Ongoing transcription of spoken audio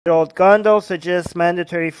Old Gondal suggests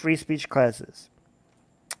mandatory free speech classes.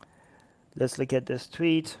 Let's look at this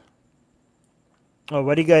tweet. Oh,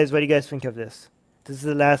 what do you guys think of this? This is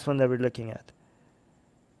the last one that we're looking at.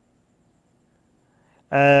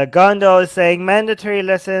 Gondal is saying mandatory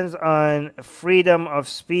lessons on freedom of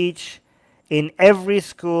speech in every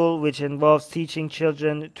school, which involves teaching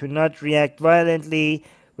children to not react violently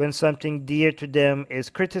when something dear to them is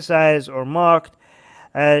criticized or mocked.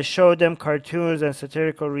 Show them cartoons and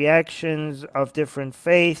satirical reactions of different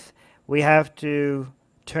faith. We have to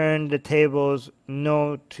turn the tables,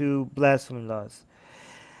 no to blasphemy laws.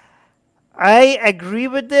 I agree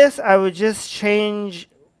with this. I would just change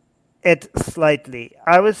it slightly.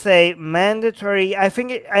 I would say mandatory.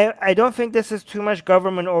 I don't think this is too much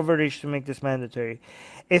government overreach to make this mandatory.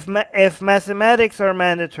 If mathematics are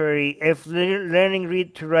mandatory, if learning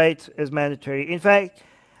read to write is mandatory. In fact,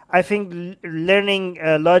 I think learning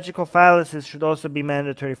logical fallacies should also be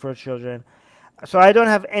mandatory for children. So I don't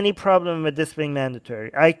have any problem with this being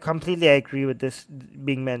mandatory. I completely agree with this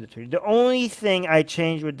being mandatory. The only thing I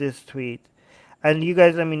changed with this tweet, and you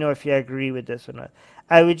guys let me know if you agree with this or not,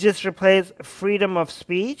 I would just replace freedom of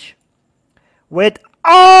speech with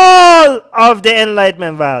all of the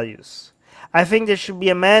Enlightenment values. I think there should be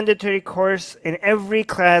a mandatory course in every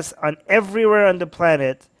class on everywhere on the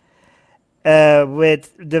planet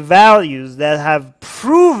with the values that have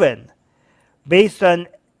proven, based on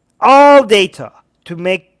all data, to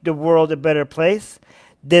make the world a better place.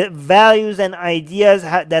 The values and ideas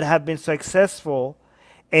that have been successful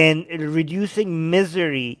in reducing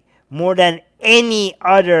misery more than any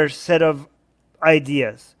other set of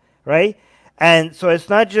ideas, right? And so it's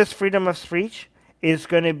not just freedom of speech. It's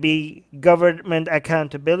going to be government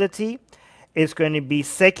accountability. It's going to be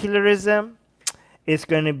secularism. It's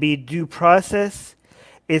going to be due process.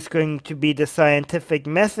 It's going to be the scientific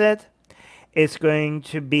method. It's going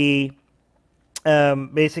to be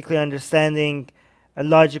basically understanding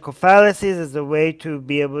logical fallacies as a way to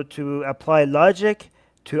be able to apply logic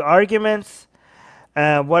to arguments.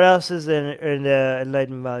 What else is in the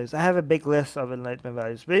Enlightenment values? I have a big list of Enlightenment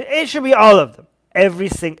values, but it should be all of them. Every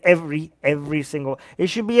single. It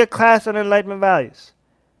should be a class on Enlightenment values.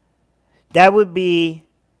 That would be,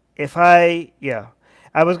 I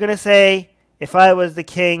was gonna say if I was the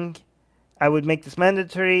king, I would make this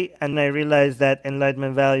mandatory, and I realized that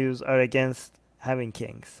Enlightenment values are against having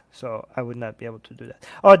kings, so I would not be able to do that.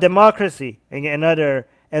 Oh, democracy, another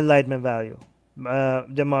Enlightenment value,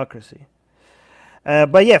 democracy.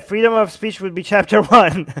 But yeah, freedom of speech would be chapter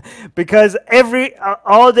 1 because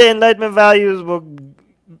all the Enlightenment values will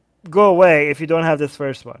go away if you don't have this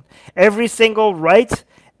first one. Every single right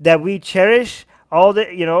that we cherish,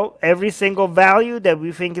 every single value that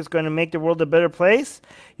we think is going to make the world a better place,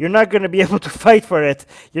 you're not going to be able to fight for it.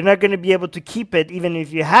 You're not going to be able to keep it, even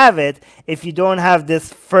if you have it, if you don't have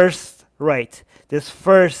this first right, this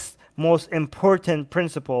first most important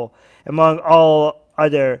principle among all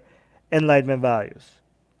other Enlightenment values.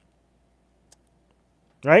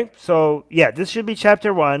 Right? So, yeah, this should be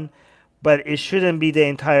chapter 1, but it shouldn't be the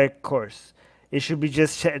entire course. It should be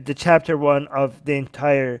just the chapter 1 of the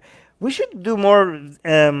entire. We should do more.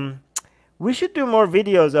 We should do more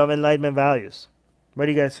videos of Enlightenment values. What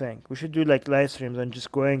do you guys think? We should do like live streams on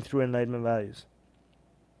just going through Enlightenment values.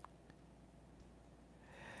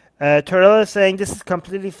 Torella is saying this is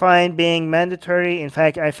completely fine being mandatory. In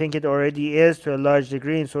fact, I think it already is to a large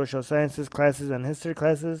degree in social sciences classes and history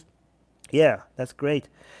classes. Yeah, that's great.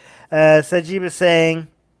 Sajib is saying,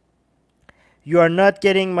 you are not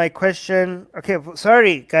getting my question. Okay,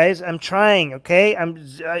 sorry guys, I'm trying. Okay,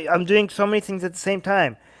 I'm doing so many things at the same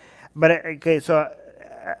time. But okay, so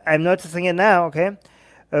I'm noticing it now. Okay.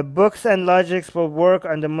 Books and logics will work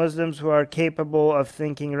on the Muslims who are capable of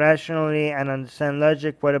thinking rationally and understand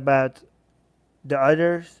logic. What about the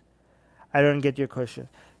others? I don't get your question.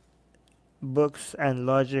 Books and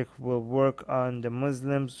logic will work on the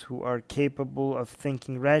Muslims who are capable of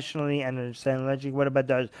thinking rationally and understand logic. What about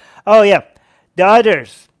the others? Oh yeah, the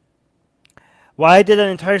others. Well, I did an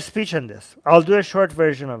entire speech on this. I'll do a short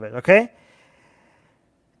version of it, okay?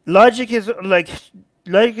 Logic is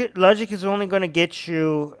only going to get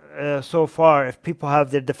you so far if people have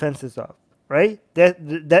their defenses up, right?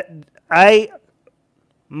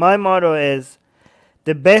 My motto is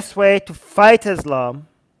the best way to fight Islam.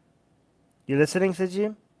 You listening,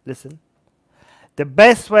 Sajim? Listen. The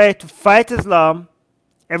best way to fight Islam.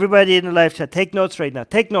 Everybody in the live chat, take notes right now.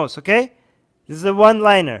 Take notes, okay? This is a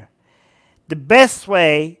one-liner. The best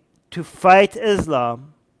way to fight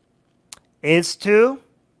Islam is to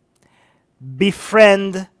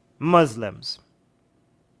befriend Muslims.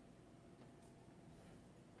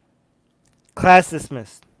 Class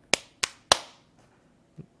dismissed.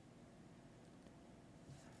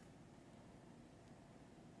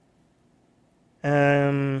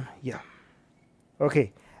 Yeah.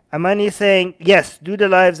 Okay. Amani is saying, yes, do the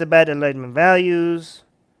lives about enlightenment values.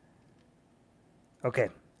 Okay.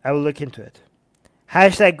 I will look into it.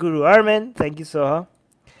 Hashtag Guru Armin. Thank you, Soha.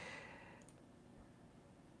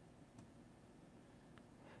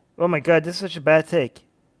 Oh my god, this is such a bad take.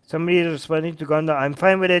 Somebody is responding to Gonda. I'm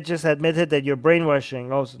fine with it. Just admit it that you're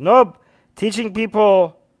brainwashing. Also, nope. Teaching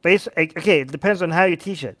people based. Okay, it depends on how you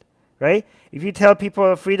teach it, right? If you tell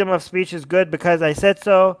people freedom of speech is good because I said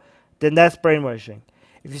so, then that's brainwashing.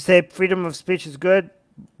 If you say freedom of speech is good,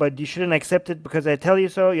 but you shouldn't accept it because I tell you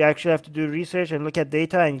so, you actually have to do research and look at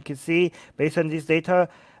data, and you can see based on these data,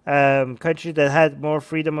 countries that had more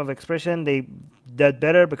freedom of expression, they did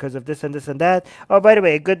better because of this and this and that. Oh, by the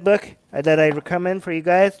way, a good book that I recommend for you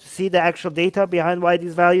guys to see the actual data behind why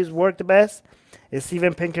these values work the best is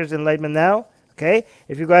Steven Pinker's Enlightenment Now. Okay,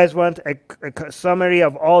 if you guys want a summary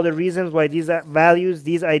of all the reasons why these values,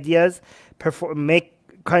 these ideas make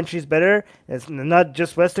countries better, it's not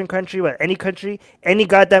just Western country, but any country, any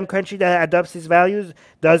goddamn country that adopts these values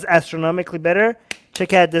does astronomically better.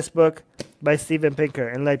 Check out this book by Steven Pinker,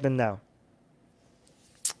 Enlightenment Now.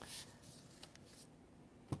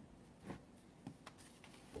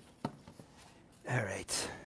 All right.